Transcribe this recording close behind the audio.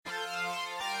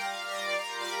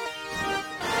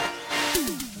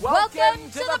Welcome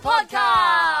to the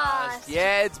podcast!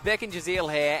 Yeah, it's Beck and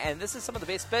Jazeel here, and this is some of the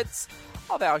best bits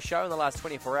of our show in the last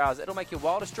 24 hours. It'll make your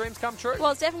wildest dreams come true. Well,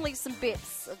 it's definitely some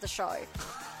bits of the show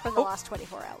from the last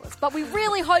 24 hours, but we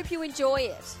really hope you enjoy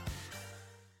it.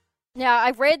 Now,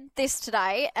 I read this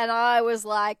today, and I was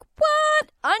like,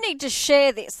 what? I need to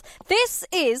share this. This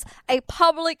is a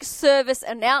public service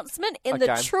announcement in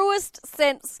the truest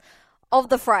sense of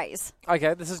the phrase.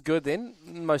 Okay, this is good then.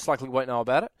 Most likely won't know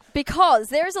about it. Because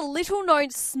there is a little-known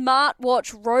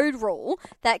smartwatch road rule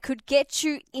that could get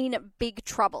you in big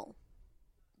trouble.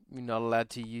 You're not allowed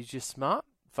to use your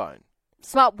smartphone.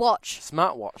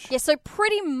 Smartwatch. Yeah, so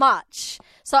pretty much.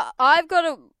 So I've got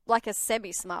a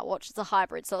semi-smartwatch. It's a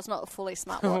hybrid, so it's not a fully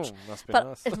smartwatch. Must be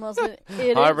nice. It must be.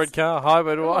 It hybrid is. car,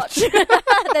 hybrid watch.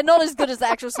 They're not as good as the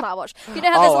actual smartwatch. You know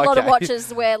how there's a lot of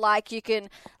watches where you can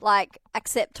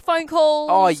accept phone calls.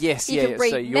 Oh yes, you can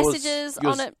read messages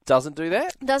on it. Doesn't do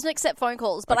that. Doesn't accept phone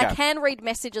calls, but I can read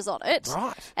messages on it.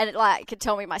 Right. And it can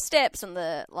tell me my steps and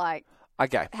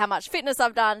how much fitness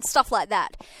I've done, stuff like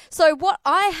that. So what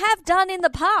I have done in the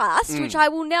past, which I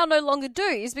will now no longer do,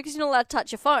 is because you're not allowed to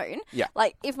touch your phone. Yeah.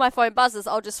 If my phone buzzes,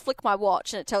 I'll just flick my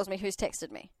watch and it tells me who's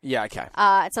texted me. Yeah, okay.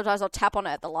 And sometimes I'll tap on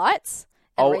it at the lights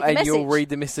and read the message. You'll read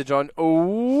the message on...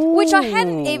 Ooh. Which I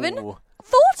hadn't even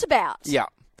thought about. Yeah.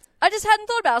 I just hadn't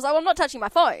thought about it. I was like, well, I'm not touching my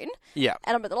phone. Yeah.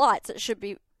 And I'm at the lights. It should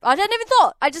be... I hadn't even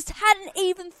thought. I just hadn't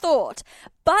even thought.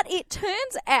 But it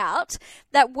turns out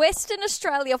that Western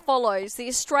Australia follows the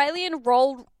Australian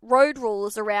road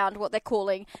rules around what they're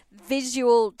calling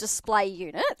visual display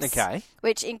units. Okay.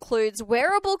 Which includes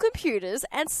wearable computers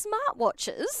and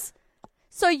smartwatches.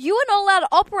 So you are not allowed to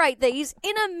operate these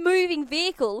in a moving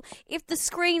vehicle if the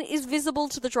screen is visible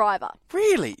to the driver.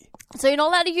 Really? So you're not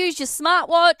allowed to use your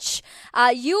smartwatch.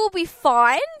 You will be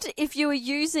fined if you are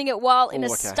using it while in a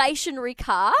stationary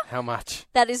car. How much?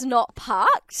 That is not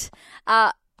parked.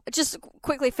 Just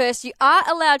quickly first, you are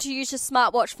allowed to use your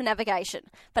smartwatch for navigation,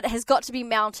 but it has got to be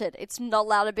mounted. It's not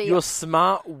allowed to be... Your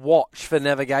smartwatch for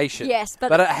navigation? Yes,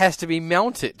 but it has to be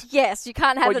mounted? Yes, you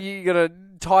can't have it... you got to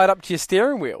tie it up to your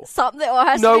steering wheel? Something, or it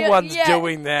has no to be... one's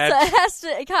doing that.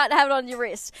 So you can't have it on your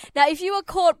wrist. Now, if you are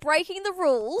caught breaking the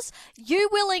rules, you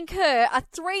will incur a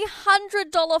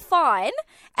 $300 fine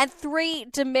and 3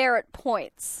 demerit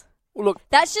points. Well, look...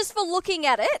 That's just for looking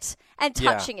at it and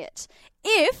touching it.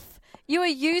 If you are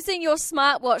using your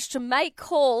smartwatch to make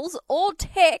calls or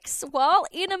texts while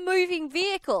in a moving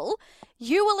vehicle,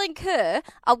 you will incur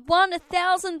a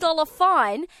 $1,000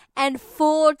 fine and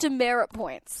 4 demerit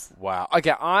points. Wow.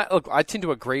 Okay, I tend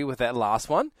to agree with that last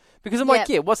one. Because I'm like,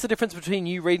 what's the difference between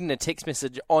you reading a text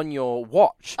message on your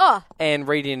watch and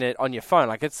reading it on your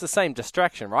phone? It's the same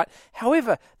distraction, right?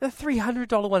 However, the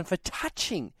 $300 one for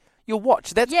touching your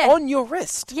watch, that's on your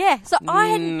wrist. Yeah, so I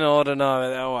hadn't... No, I don't know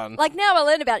that one. Now I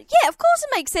learned about it. Yeah, of course it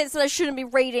makes sense that I shouldn't be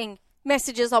reading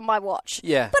messages on my watch.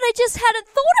 Yeah. But I just hadn't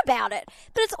thought about it.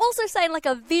 But it's also saying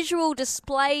a visual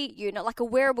display unit, like a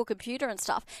wearable computer and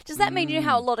stuff. Does that mean, you know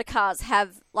how a lot of cars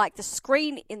have, the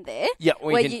screen in there? Yeah,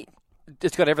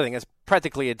 it's got everything. It's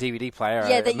practically a DVD player,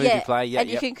 a movie player. Yeah, and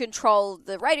you can control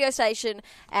the radio station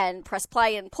and press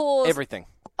play and pause. Everything.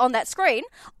 On that screen.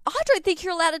 I don't think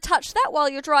you're allowed to touch that while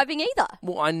you're driving either.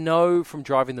 Well, I know from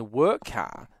driving the work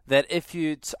car that if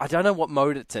I don't know what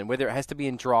mode it's in, whether it has to be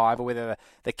in drive or whether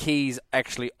the key's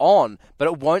actually on, but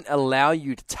it won't allow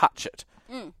you to touch it.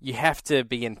 You have to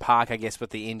be in park, I guess, with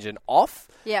the engine off.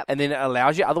 Yep. And then it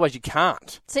allows you. Otherwise, you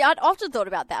can't. See, I'd often thought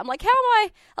about that. I'm like, how am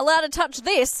I allowed to touch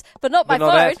this, but not my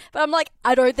phone? But I'm like,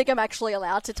 I don't think I'm actually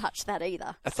allowed to touch that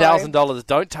either. $1,000,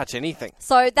 don't touch anything.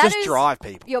 So that is drive,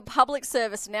 people. Your public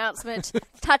service announcement.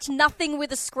 Touch nothing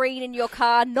with a screen in your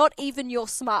car, not even your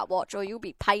smartwatch, or you'll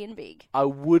be paying big. I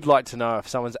would like to know if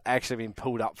someone's actually been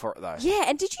pulled up for it, though. Yeah,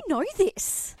 and did you know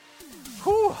this?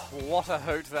 Whew, what a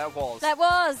hoot that was. That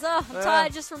was. Oh, I'm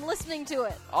tired just from listening to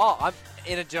it. Oh, I'm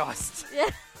energized. Yeah.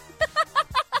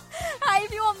 Hey,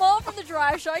 if you want more from The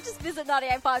Drive Show, just visit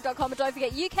 985.com and don't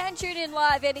forget you can tune in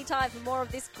live anytime for more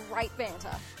of this great banter.